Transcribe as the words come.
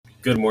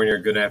Good morning or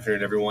good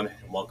afternoon, everyone,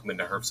 and welcome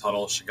into Herf's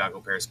Huddle, Chicago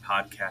Bears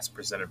podcast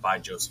presented by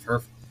Joseph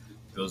Herf.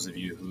 For those of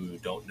you who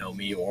don't know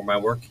me or my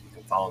work, you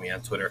can follow me on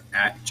Twitter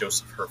at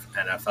Joseph Herf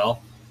NFL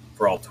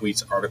for all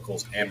tweets,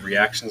 articles, and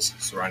reactions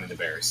surrounding the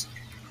Bears.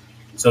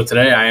 So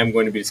today I am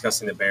going to be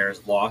discussing the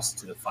Bears' loss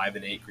to the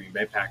 5-8 Green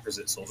Bay Packers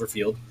at Soldier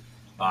Field.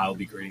 I will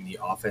be grading the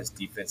offense,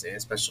 defense,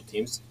 and special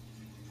teams.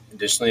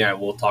 Additionally, I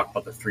will talk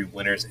about the three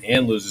winners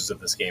and losers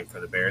of this game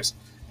for the Bears,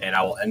 and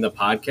I will end the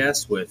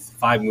podcast with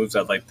 5 moves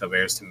I'd like the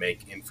Bears to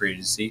make in free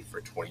agency for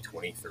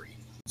 2023.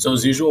 So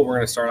as usual, we're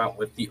going to start out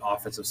with the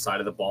offensive side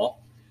of the ball,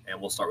 and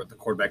we'll start with the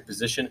quarterback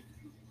position.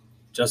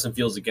 Justin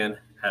Fields, again,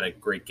 had a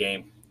great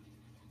game.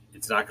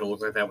 It's not going to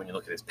look like that when you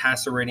look at his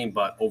passer rating,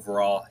 but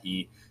overall,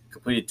 he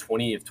completed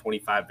 20 of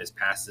 25 of his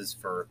passes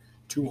for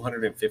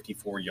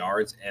 254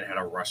 yards and had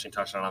a rushing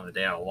touchdown on the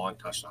day on a long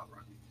touchdown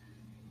run.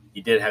 He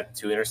did have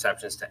 2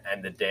 interceptions to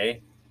end the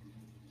day,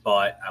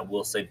 but I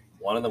will say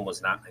one of them was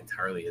not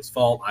entirely his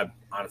fault. I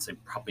honestly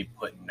probably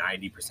put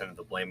 90% of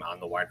the blame on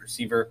the wide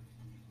receiver,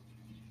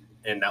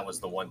 and that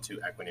was the one to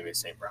Equanimeous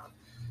St. Brown.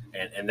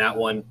 And that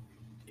one,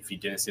 if you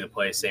didn't see the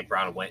play, St.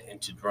 Brown went in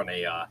to run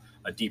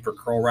a deeper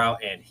curl route,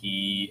 and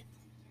he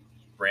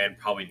ran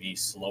probably the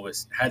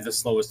slowest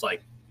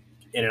like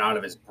in and out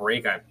of his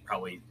break I've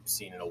probably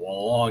seen in a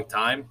long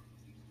time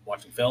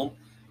watching film,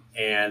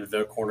 and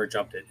the corner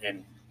jumped it,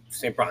 and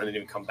St. Brown didn't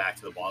even come back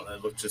to the ball.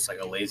 It looked just like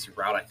a lazy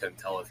route. I couldn't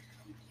tell if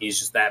he's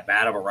just that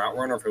bad of a route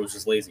runner or if it was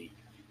just lazy.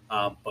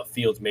 But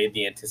Fields made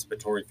the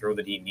anticipatory throw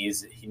that he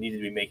needed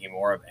to be making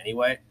more of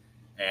anyway,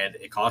 and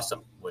it cost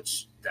him,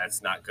 which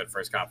that's not good for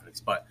his confidence.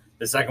 But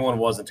the second one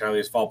was entirely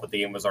his fault, but the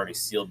game was already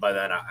sealed by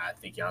then. I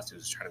think he honestly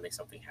was trying to make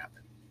something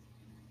happen.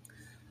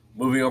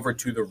 Moving over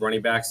to the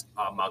running backs,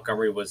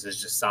 Montgomery was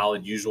his just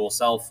solid, usual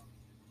self.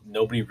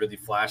 Nobody really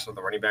flashed on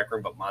the running back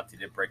room, but Monty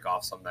did break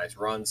off some nice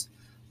runs.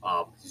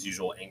 His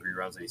usual angry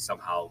runs that he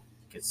somehow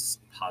gets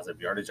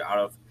positive yardage out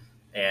of.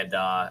 And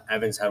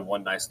Evans had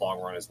one nice long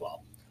run as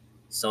well.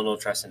 Still no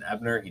Treston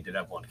Ebner. He did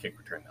have one kick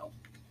return, though.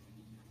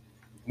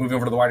 Moving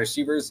over to the wide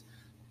receivers,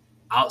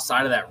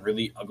 outside of that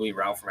really ugly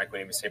route from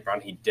Equanimeous St.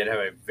 Brown, he did have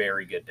a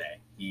very good day.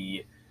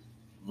 He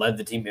led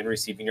the team in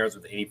receiving yards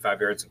with 85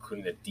 yards,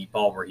 including the deep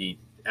ball where he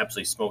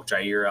absolutely smoked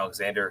Jair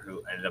Alexander,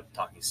 who ended up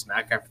talking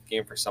smack after the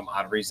game for some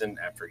odd reason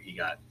after he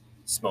got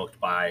smoked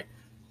by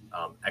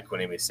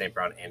Equanimeous St.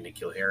 Brown and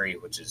N'Keal Harry,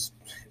 which is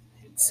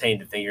insane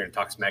to think you're going to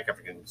talk smack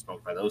after getting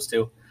smoked by those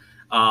two.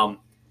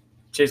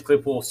 Chase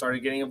Claypool started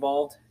getting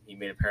involved. He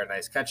made a pair of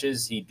nice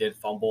catches. He did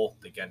fumble.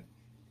 Again,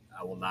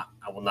 I will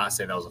not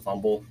say that was a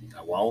fumble.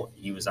 I won't.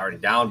 He was already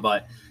down,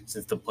 but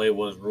since the play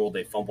was ruled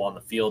a fumble on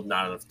the field,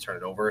 not enough to turn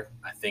it over.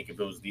 I think if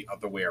it was the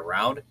other way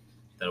around,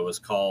 that it was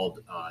called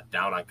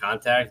down on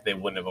contact, they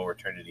wouldn't have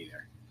overturned it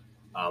either.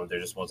 There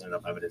just wasn't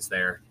enough evidence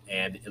there,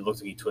 and it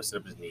looked like he twisted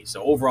up his knee.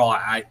 So overall,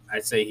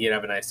 I'd say he'd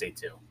have a nice day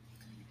too.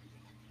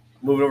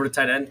 Moving over to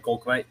tight end, Cole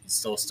Kmet, he's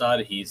still a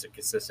stud. He's a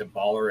consistent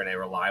baller and a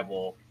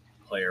reliable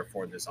player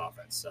for this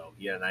offense. So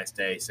he had a nice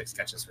day, 6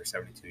 catches for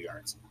 72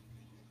 yards.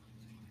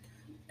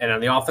 And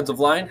on the offensive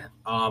line,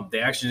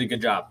 they actually did a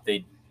good job.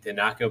 They did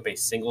not give up a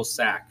single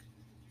sack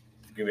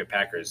to the Green Bay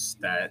Packers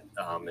that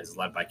is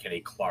led by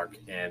Kenny Clark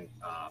and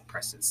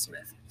Preston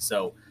Smith.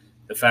 So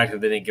the fact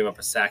that they didn't give up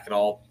a sack at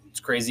all, it's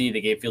crazy.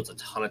 They gave Fields a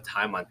ton of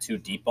time on 2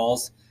 deep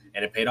balls,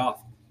 and it paid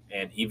off.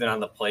 And even on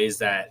the plays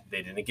that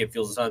they didn't give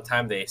Fields a ton of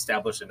time, they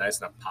established a nice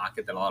enough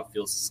pocket that allowed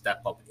Fields to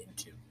step up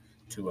into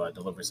to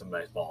deliver some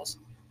nice balls.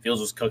 Fields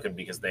was cooking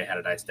because they had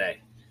a nice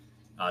day.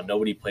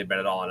 Nobody played bad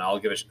at all, and I'll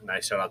give a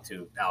nice shout-out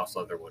to Alex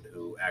Leatherwood,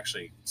 who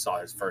actually saw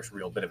his first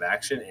real bit of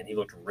action, and he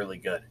looked really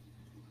good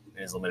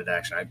in his limited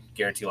action. I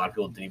guarantee a lot of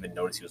people didn't even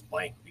notice he was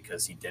playing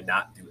because he did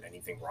not do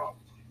anything wrong.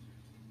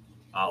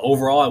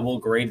 Overall, I will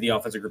grade the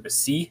offensive group a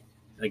C.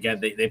 Again,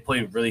 they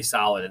played really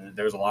solid, and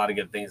there was a lot of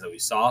good things that we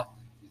saw.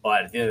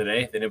 But at the end of the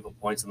day, they didn't put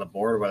points on the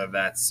board, whether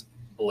that's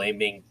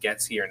blaming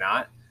Getsy or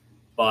not.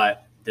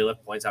 But they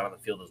left points out on the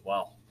field as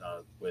well.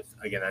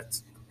 Again,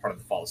 that's part of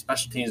the fault of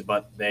special teams,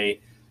 but they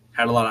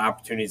had a lot of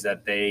opportunities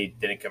that they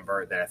didn't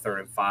convert. That 3rd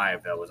and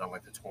 5 that was on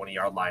like the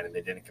 20-yard line, and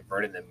they didn't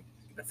convert it, and then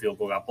the field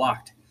goal got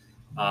blocked.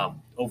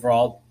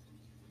 Overall,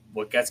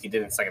 what Getsy did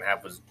in the second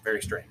half was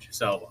very strange.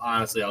 So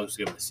honestly, I'll just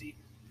give it a C.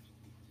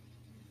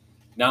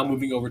 Now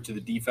moving over to the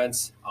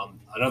defense,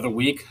 another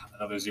week,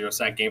 another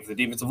 0-sack game for the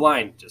defensive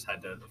line. Just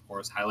had to, of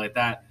course, highlight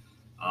that.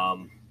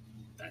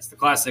 That's the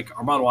classic.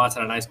 Armand Watts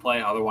had a nice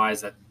play.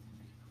 Otherwise,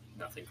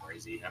 nothing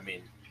crazy. I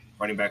mean,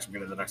 running backs are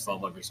getting to the next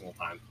level every single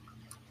time.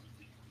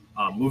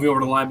 Moving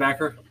over to the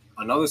linebacker,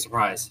 another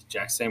surprise.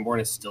 Jack Sanborn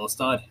is still a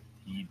stud.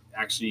 He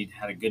actually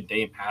had a good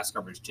day in pass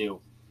coverage,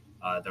 too.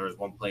 There was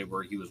one play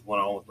where he was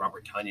one-on-one with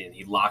Robert Tonyan, and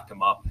he locked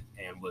him up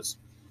and was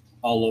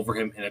all over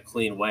him in a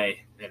clean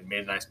way and made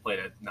a nice play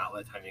to not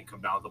let Tonyan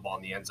come down with the ball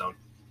in the end zone,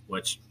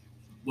 which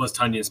was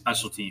Tonyan's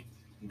specialty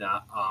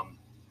not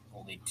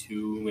only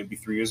 2, maybe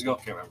 3 years ago. I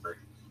can't remember.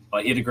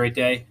 But he had a great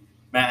day.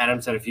 Matt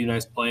Adams had a few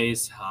nice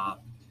plays.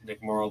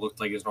 Nick Morrow looked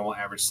like his normal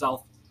average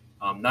self.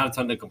 Not a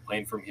ton to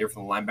complain from here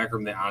from the linebacker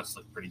room. They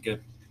honestly looked pretty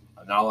good.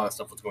 Not a lot of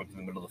stuff was going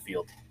through the middle of the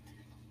field.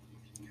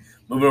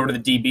 Moving over to the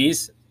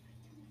DBs,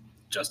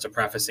 just to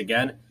preface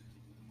again,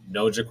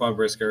 no Jaquan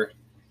Brisker,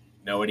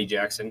 no Eddie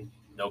Jackson,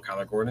 no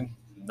Kyler Gordon.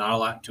 Not a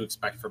lot to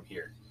expect from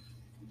here.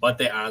 But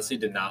they honestly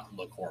did not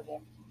look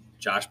horrible.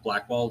 Josh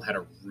Blackwell had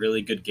a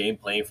really good game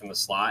playing from the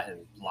slot and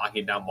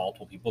locking down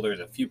multiple people. There was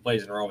a few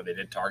plays in a row where they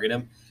did target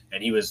him,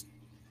 and he was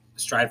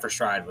stride for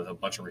stride with a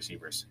bunch of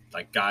receivers,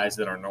 like guys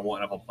that are normal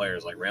NFL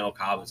players, like Randall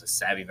Cobb, who's a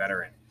savvy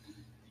veteran.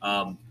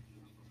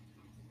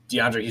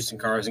 DeAndre Houston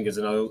Carson gives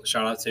another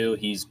shout out to.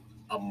 He's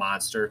a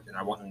monster, and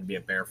I want him to be a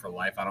Bear for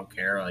life. I don't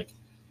care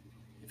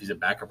if he's a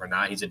backup or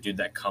not. He's a dude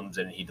that comes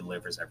in and he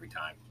delivers every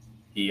time.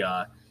 He's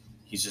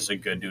just a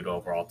good dude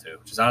overall too.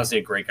 Just honestly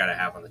a great guy to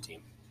have on the team.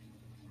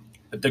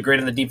 The grade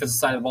on the defensive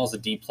side of the ball is a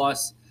D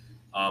plus.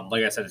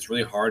 Like I said, it's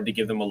really hard to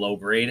give them a low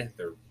grade.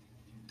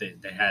 They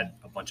had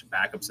a bunch of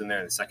backups in there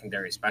in the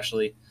secondary,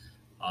 especially.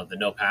 The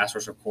no pass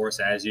rush, of course,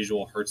 as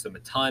usual, hurts them a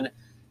ton.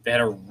 They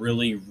had a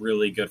really,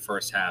 really good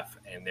first half,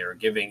 and they were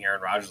giving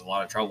Aaron Rodgers a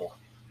lot of trouble.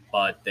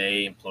 But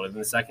they imploded in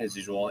the second, as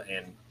usual,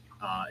 and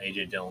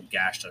A.J. Dillon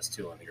gashed us,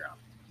 too, on the ground.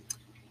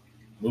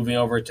 Moving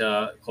over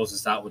to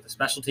closest out with the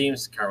special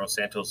teams, Carlos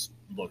Santos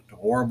looked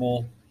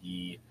horrible.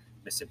 He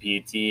missed a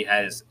PAT,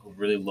 had his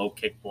really low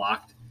kick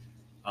blocked.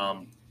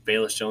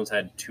 Bayless Jones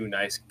had 2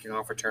 nice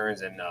kickoff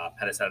returns, and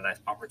Pettis had a nice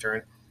punt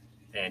return.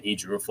 And he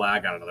drew a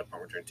flag on another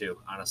punt return, too.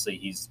 Honestly,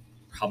 he's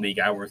probably a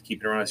guy worth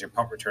keeping around as your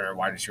punt returner,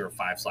 wide receiver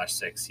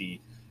 5/6.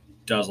 He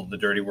does all the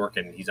dirty work,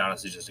 and he's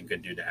honestly just a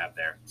good dude to have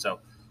there. So,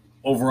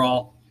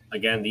 overall,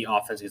 again, the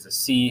offense gets a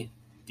C,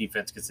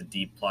 defense gets a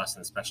D+, and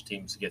the special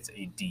teams gets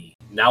a D.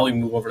 Now we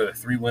move over to the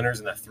 3 winners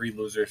and the 3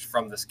 losers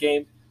from this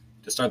game.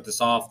 To start this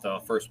off, the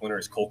first winner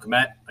is Cole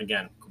Kmet.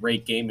 Again,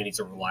 great game, and he's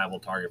a reliable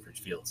target for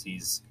Fields.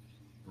 He's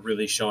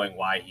really showing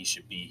why he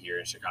should be here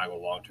in Chicago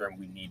long term.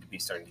 We need to be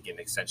starting to get an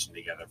extension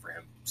together for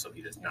him so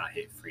he does not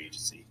hit free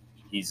agency.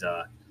 He's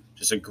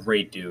just a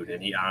great dude,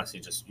 and he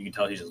honestly you can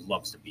tell he just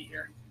loves to be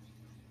here.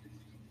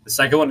 The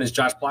second one is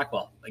Josh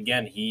Blackwell.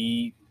 Again,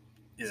 he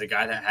is a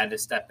guy that had to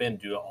step in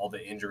due to all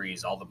the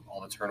injuries, all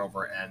the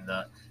turnover, and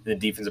the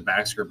defensive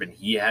backs group, and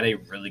he had a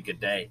really good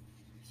day.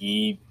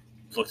 He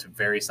looked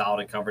very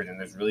solid in coverage, and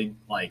there's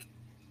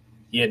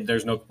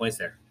no complaints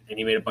there. And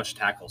he made a bunch of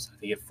tackles. I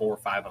think he had 4 or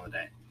 5 on the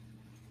day.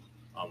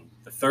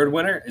 The third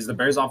winner is the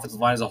Bears offensive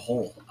line as a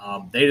whole.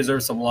 They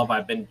deserve some love.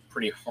 I've been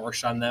pretty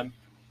harsh on them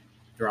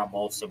throughout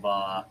most of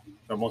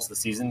the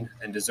season,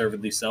 and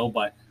deservedly so,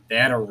 but they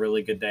had a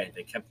really good day.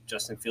 They kept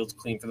Justin Fields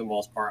clean for the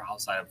most part,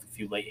 outside of a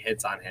few late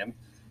hits on him.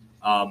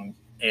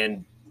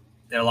 And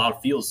they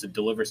allowed Fields to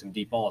deliver some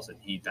deep balls, and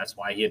that's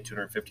why he had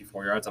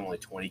 254 yards on only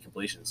 20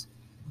 completions.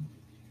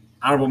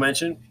 Honorable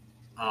mention,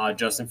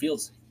 Justin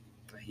Fields.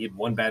 He had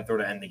 1 bad throw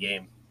to end the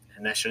game,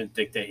 and that shouldn't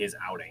dictate his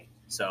outing.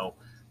 So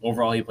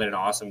overall, he played an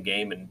awesome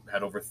game and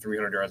had over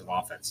 300 yards of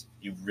offense.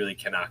 You really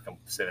cannot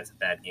say that's a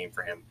bad game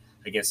for him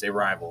against a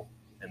rival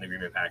in the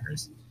Green Bay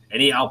Packers.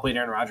 And he outplayed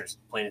Aaron Rodgers,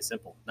 plain and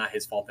simple. Not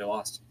his fault they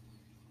lost.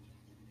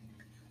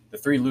 The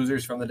 3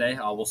 losers from the day,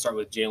 we'll start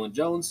with Jalen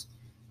Jones.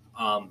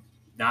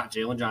 Not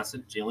Jalen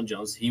Johnson, Jalen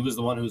Jones. He was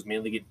the one who was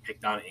mainly getting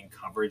picked on in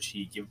coverage.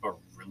 He gave up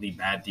a really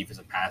bad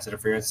defensive pass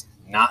interference.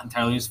 Not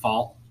entirely his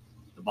fault.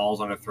 The ball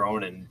was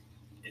underthrown, and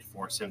it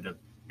forced him to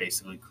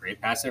basically create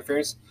pass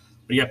interference.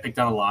 But he got picked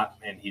on a lot,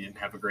 and he didn't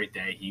have a great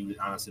day. He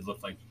honestly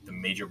looked like the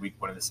major weak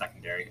point in the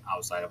secondary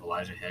outside of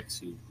Elijah Hicks,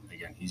 who,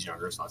 again, he's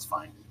younger, so that's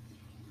fine.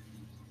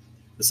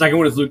 The second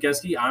one is Luke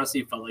Gesky. Honestly,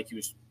 it felt like he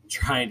was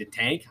trying to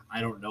tank.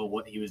 I don't know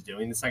what he was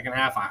doing in the second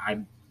half.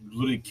 I'm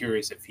literally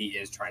curious if he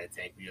is trying to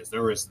tank, because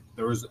there was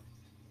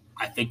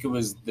I think it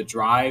was the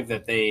drive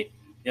that it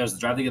was the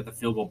drive to get the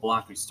field goal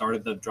blocked. We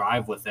started the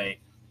drive with a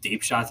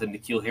deep shot to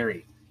N'Keal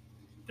Harry.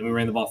 Then we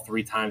ran the ball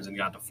 3 times and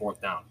got to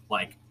 4th down.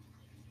 Like,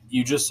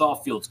 you just saw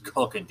Fields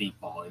cook a deep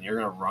ball, and you're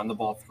going to run the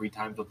ball 3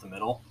 times up the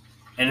middle.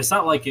 And it's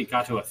not like it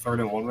got to a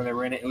 3rd and 1 where they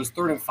ran it. It was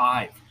 3rd and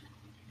 5.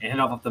 And hit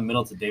off up the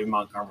middle to David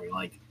Montgomery.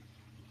 Like,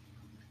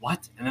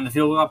 what? And then the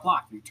field goal got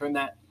blocked. We turned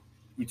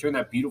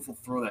that beautiful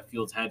throw that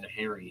Fields had to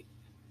Harry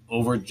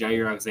over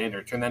Jair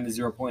Alexander. Turned that into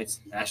 0 points.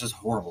 That's just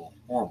horrible.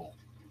 Horrible.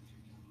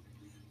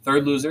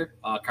 Third loser,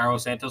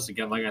 Carlos Santos.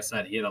 Again, like I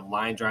said, he had a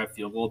line drive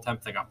field goal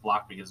attempt that got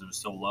blocked because it was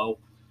so low.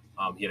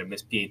 He had a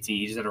missed PAT.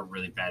 He just had a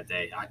really bad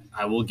day.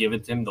 I will give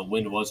it to him. The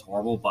wind was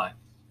horrible, but,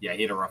 yeah,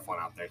 he had a rough one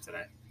out there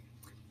today.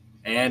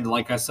 And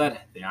like I said,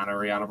 the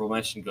honorable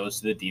mention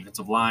goes to the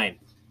defensive line.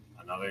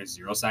 Another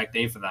 0-sack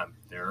day for them.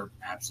 They're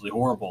absolutely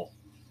horrible.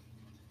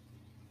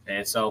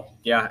 And so,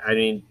 yeah, I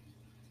mean,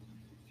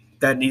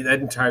 that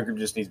entire group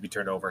just needs to be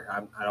turned over.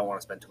 I don't want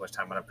to spend too much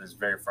time on it, but it's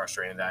very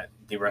frustrating that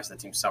the rest of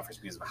the team suffers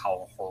because of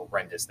how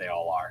horrendous they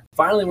all are.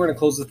 Finally, we're going to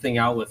close the thing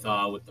out with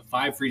the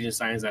 5 free agent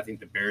signings I think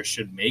the Bears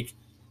should make.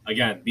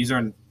 Again, these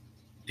would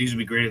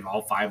be great if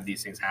all 5 of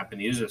these things happen.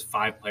 These are just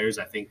 5 players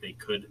I think they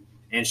could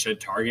and should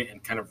target,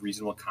 and kind of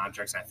reasonable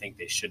contracts I think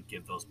they should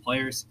give those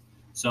players.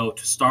 So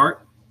to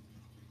start,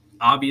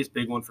 obvious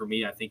big one for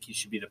me, I think he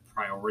should be the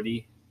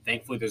priority.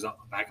 Thankfully, there's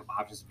backup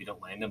options if you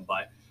don't land him,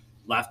 but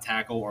left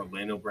tackle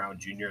Orlando Brown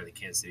Jr. of the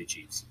Kansas City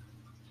Chiefs.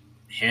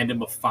 Hand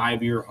him a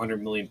 5-year, $100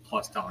 million+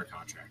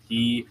 contract.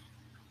 He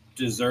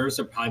deserves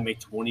to probably make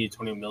 20 to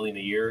 20 million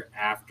a year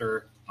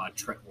after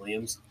Trent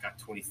Williams got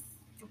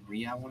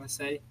 23, I want to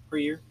say, per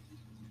year.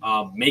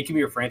 Make him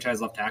your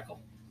franchise left tackle.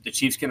 The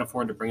Chiefs can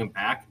afford to bring him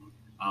back.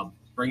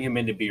 Bring him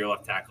in to be your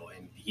left tackle.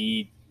 And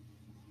he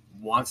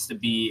wants to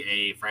be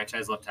a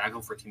franchise left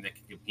tackle for a team that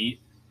can compete.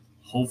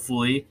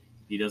 Hopefully,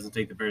 he doesn't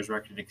take the Bears'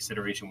 record into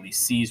consideration when he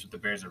sees what the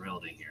Bears are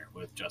building here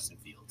with Justin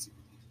Fields.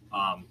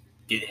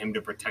 Get him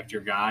to protect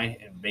your guy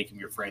and make him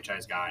your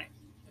franchise guy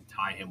and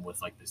tie him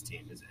with like this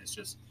team. It's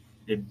just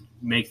it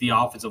make the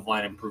offensive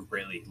line improve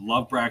greatly.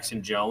 Love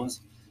Braxton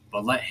Jones,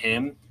 but let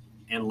him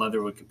and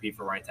Leatherwood compete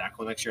for right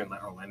tackle next year and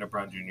let Orlando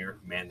Brown Jr.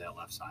 man that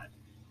left side.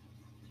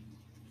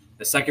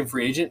 The second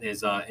free agent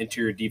is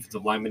interior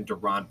defensive lineman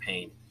Daron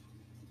Payne.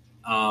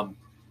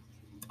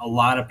 A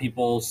lot of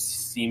people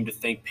seem to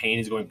think Payne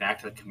is going back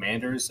to the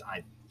Commanders.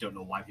 I don't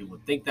know why people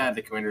would think that.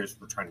 The Commanders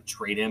were trying to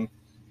trade him,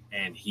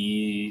 and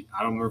I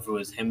don't remember if it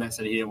was him that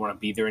said he didn't want to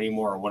be there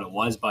anymore or what it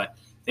was, but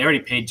they already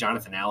paid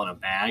Jonathan Allen a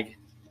bag.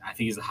 I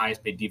think he's the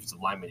highest paid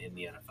defensive lineman in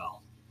the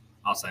NFL,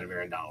 outside of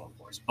Aaron Donald, of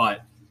course.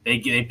 But they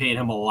paid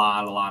him a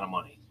lot of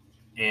money.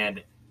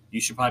 And you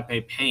should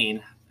probably pay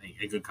Payne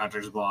a good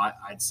contract as well.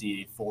 I'd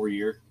see a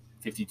 4-year,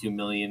 $52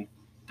 million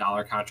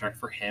contract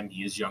for him.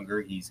 He is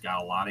younger. He's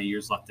got a lot of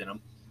years left in him.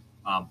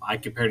 I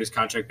compared his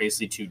contract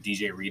basically to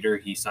DJ Reader.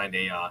 He signed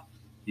a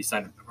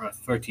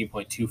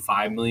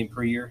 $13.25 million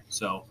per year.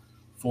 So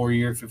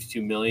 4-year,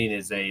 $52 million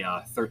is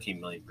a $13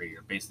 million per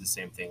year. Basically the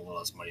same thing, a little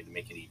less money to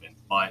make it even.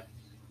 But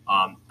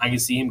I can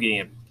see him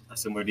getting a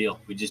similar deal.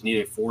 We just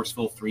need a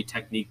forceful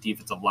 3-technique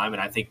defensive lineman.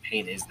 I think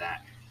Payne is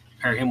that.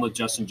 Pair him with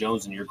Justin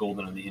Jones and you're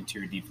golden on the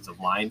interior defensive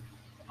line.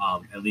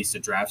 At least to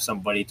draft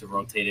somebody to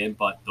rotate in,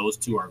 but those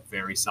two are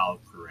very solid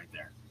crew right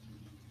there.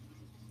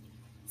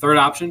 Third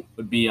option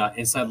would be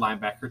inside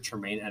linebacker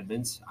Tremaine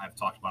Edmunds. I've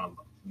talked about him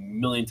a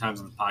million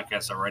times on the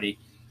podcast already.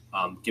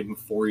 Give him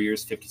 4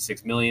 years,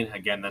 $56 million.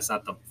 Again, that's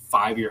not the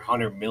 5-year,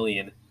 $100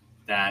 million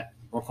that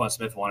Roquan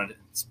Smith wanted.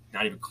 It's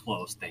not even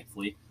close,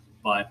 thankfully.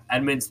 But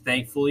Edmunds,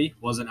 thankfully,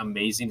 wasn't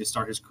amazing to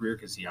start his career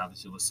because he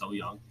obviously was so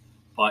young.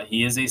 But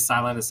he is a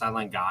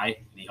sideline-to-sideline guy,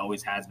 and he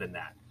always has been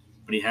that.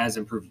 But he has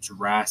improved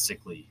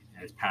drastically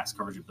at his pass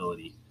coverage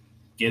ability.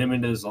 Get him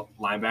into his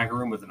linebacker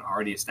room with an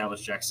already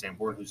established Jack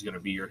Sanborn, who's going to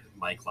be your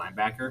Mike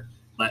linebacker.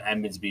 Let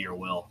Edmunds be your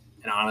will.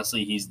 And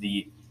honestly, he's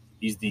the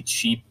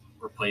cheap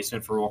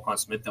replacement for Roquan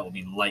Smith that will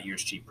be light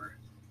years cheaper.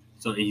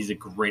 So he's a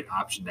great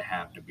option to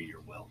have to be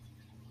your will.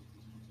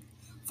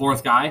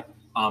 Fourth guy,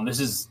 this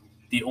is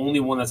the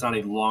only one that's not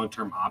a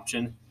long-term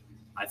option.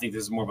 I think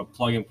this is more of a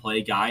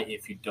plug-and-play guy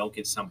if you don't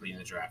get somebody in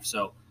the draft.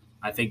 So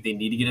I think they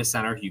need to get a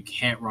center. You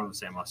can't run with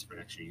Sam Mustipher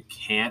next year. You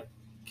can't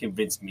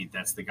convince me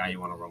that's the guy you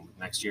want to run with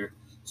next year.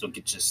 So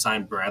just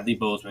sign Bradley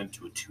Bozeman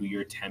to a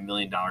 2-year, $10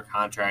 million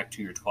contract,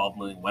 2-year, $12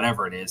 million,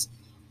 whatever it is.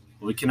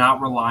 But we cannot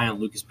rely on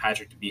Lucas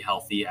Patrick to be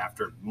healthy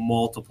after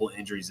multiple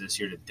injuries this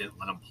year that didn't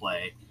let him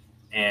play.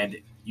 And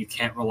you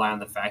can't rely on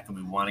the fact that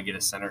we want to get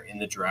a center in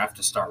the draft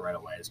to start right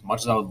away. As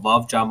much as I would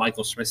love John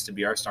Michael Schmitz to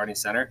be our starting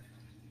center,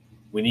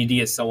 we need to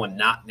get someone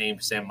not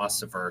named Sam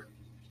Mustipher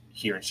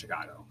here in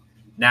Chicago.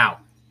 Now,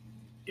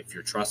 if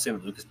you're trusting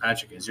that Lucas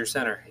Patrick is your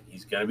center and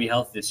he's going to be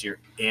healthy this year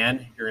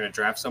and you're going to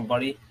draft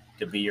somebody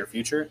to be your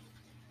future,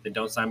 then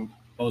don't sign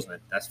Bozeman.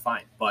 That's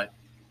fine. But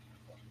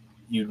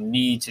you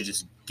need to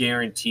just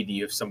guarantee that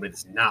you have somebody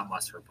that's not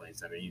Mustipher playing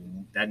center.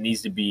 That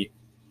needs to be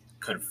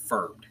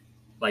confirmed.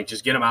 Like,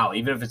 just get them out,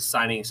 even if it's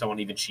signing someone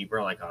even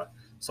cheaper, like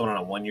someone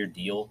on a 1-year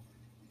deal,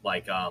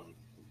 like a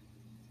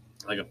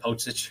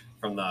Pocic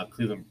from the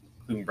Cleveland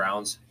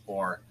Browns,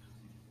 or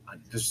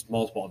there's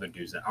multiple other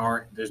dudes that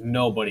aren't. There's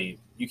nobody.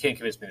 You can't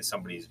convince me that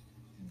somebody's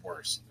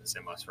worse than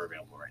Sam Mustipher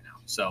available right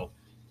now. So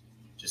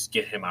just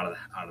get him out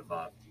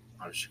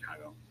of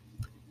Chicago.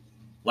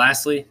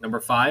 Lastly, number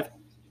 5,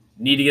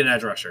 need to get an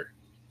edge rusher.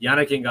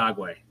 Yannick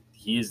Ngakoue.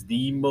 He is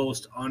the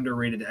most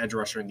underrated edge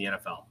rusher in the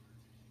NFL.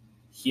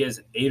 He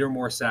has 8 or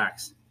more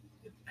sacks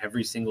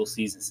every single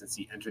season since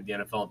he entered the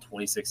NFL in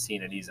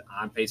 2016, and he's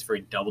on pace for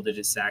a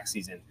double-digit sack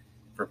season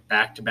for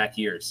back-to-back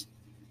years.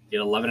 He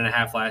had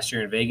 11.5 last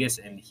year in Vegas,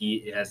 and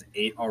he has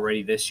 8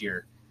 already this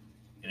year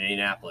in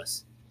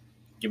Indianapolis.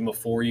 Give him a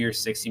 4-year,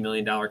 $60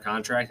 million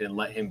contract and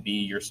let him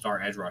be your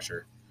star edge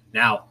rusher.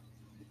 Now,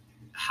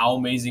 how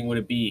amazing would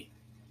it be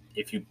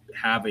if you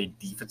have a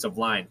defensive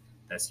line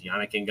that's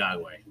Yannick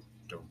Ngakoue,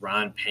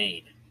 Daron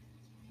Payne,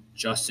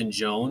 Justin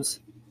Jones,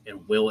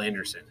 and Will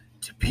Anderson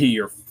to be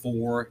your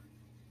 4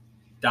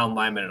 down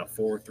linemen in a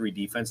 4-3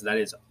 defense? That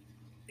is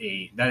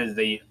a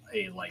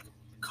like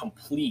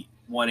complete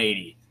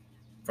 180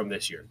 from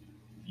this year.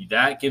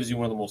 That gives you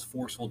one of the most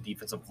forceful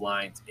defensive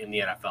lines in the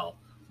NFL,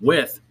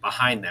 with,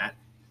 behind that,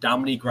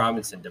 Dominique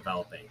Robinson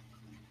developing,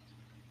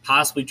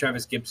 possibly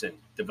Travis Gibson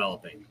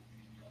developing,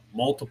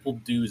 multiple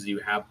dudes that you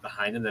have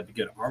behind him that'd be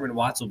good. Armand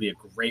Watts will be a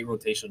great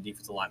rotational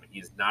defensive lineman. He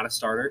is not a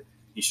starter.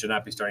 He should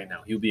not be starting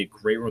now. He'll be a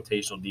great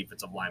rotational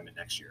defensive lineman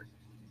next year.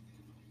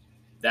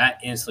 That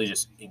instantly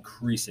just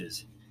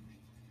increases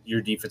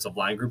your defensive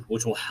line group,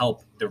 which will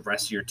help the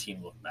rest of your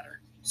team look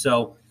better.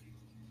 So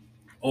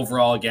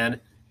overall, again,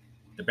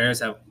 The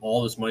Bears have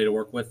all this money to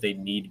work with. They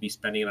need to be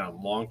spending it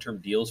on long-term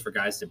deals for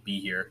guys to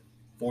be here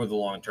for the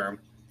long term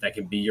that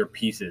can be your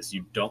pieces.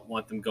 You don't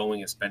want them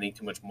going and spending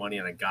too much money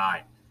on a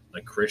guy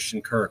like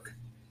Christian Kirk,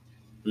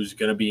 who's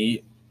going to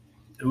be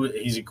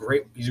he's a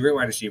great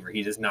wide receiver.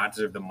 He does not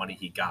deserve the money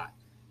he got.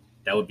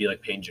 That would be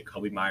like paying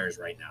Jacoby Myers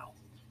right now.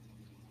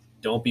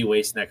 Don't be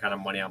wasting that kind of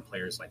money on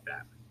players like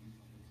that.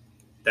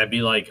 That'd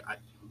be like I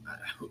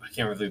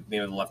can't remember the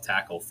name of the left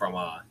tackle from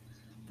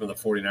the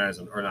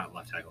 49ers, or not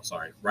left tackle,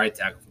 sorry, right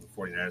tackle from the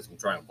 49ers. I'm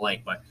drawing a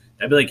blank, but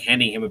that'd be like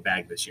handing him a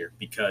bag this year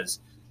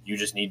because you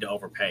just need to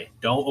overpay.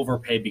 Don't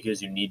overpay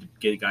because you need to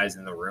get guys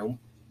in the room.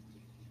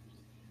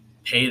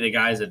 Pay the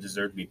guys that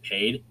deserve to be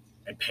paid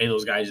and pay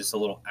those guys just a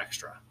little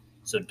extra.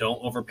 So don't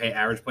overpay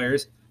average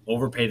players.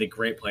 Overpay the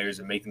great players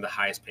and make them the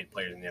highest paid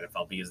players in the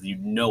NFL because you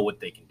know what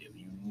they can do.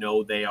 You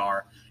know they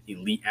are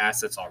elite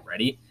assets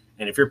already.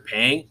 And if you're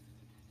paying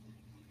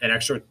an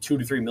extra $2 to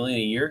 $3 million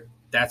a year,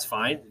 that's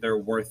fine. They're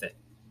worth it.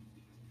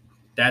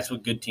 That's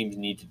what good teams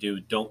need to do.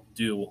 Don't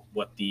do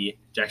what the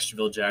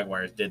Jacksonville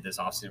Jaguars did this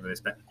offseason where they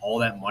spent all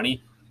that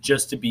money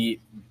just to be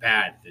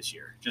bad this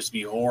year, just to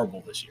be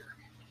horrible this year.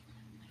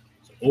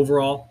 So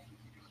overall,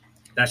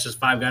 that's just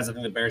 5 guys I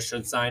think the Bears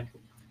should sign.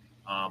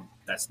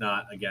 That's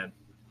not, again,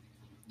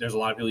 there's a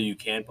lot of people you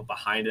can put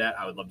behind that.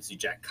 I would love to see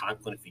Jack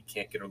Conklin if you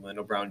can't get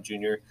Orlando Brown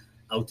Jr.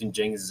 Elgton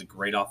Jenkins is a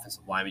great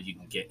offensive lineman you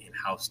can get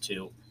in-house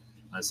too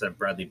instead of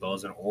Bradley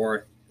Bozeman,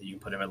 or you can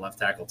put him at left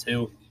tackle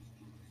too.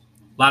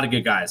 A lot of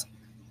good guys.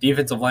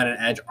 Defensive line and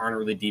edge aren't a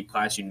really deep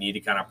class. You need to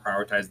kind of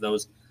prioritize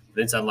those.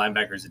 But inside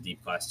linebacker is a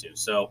deep class too.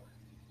 So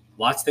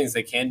lots of things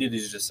they can do.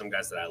 These are just some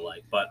guys that I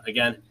like. But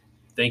again,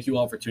 thank you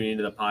all for tuning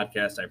into the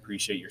podcast. I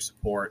appreciate your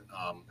support.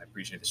 I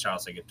appreciate the shout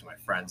outs I give to my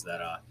friends that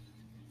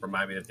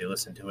remind me that they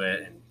listen to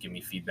it and give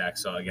me feedback.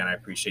 So again, I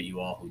appreciate you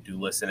all who do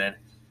listen in.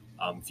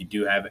 If you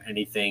do have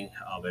anything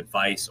of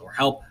advice or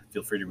help,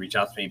 feel free to reach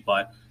out to me.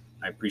 But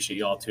I appreciate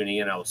you all tuning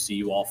in. I will see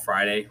you all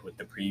Friday with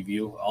the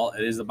preview.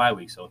 It is the bye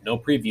week, so no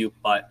preview,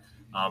 but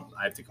I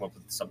have to come up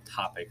with some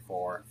topic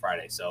for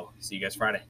Friday. So see you guys Friday.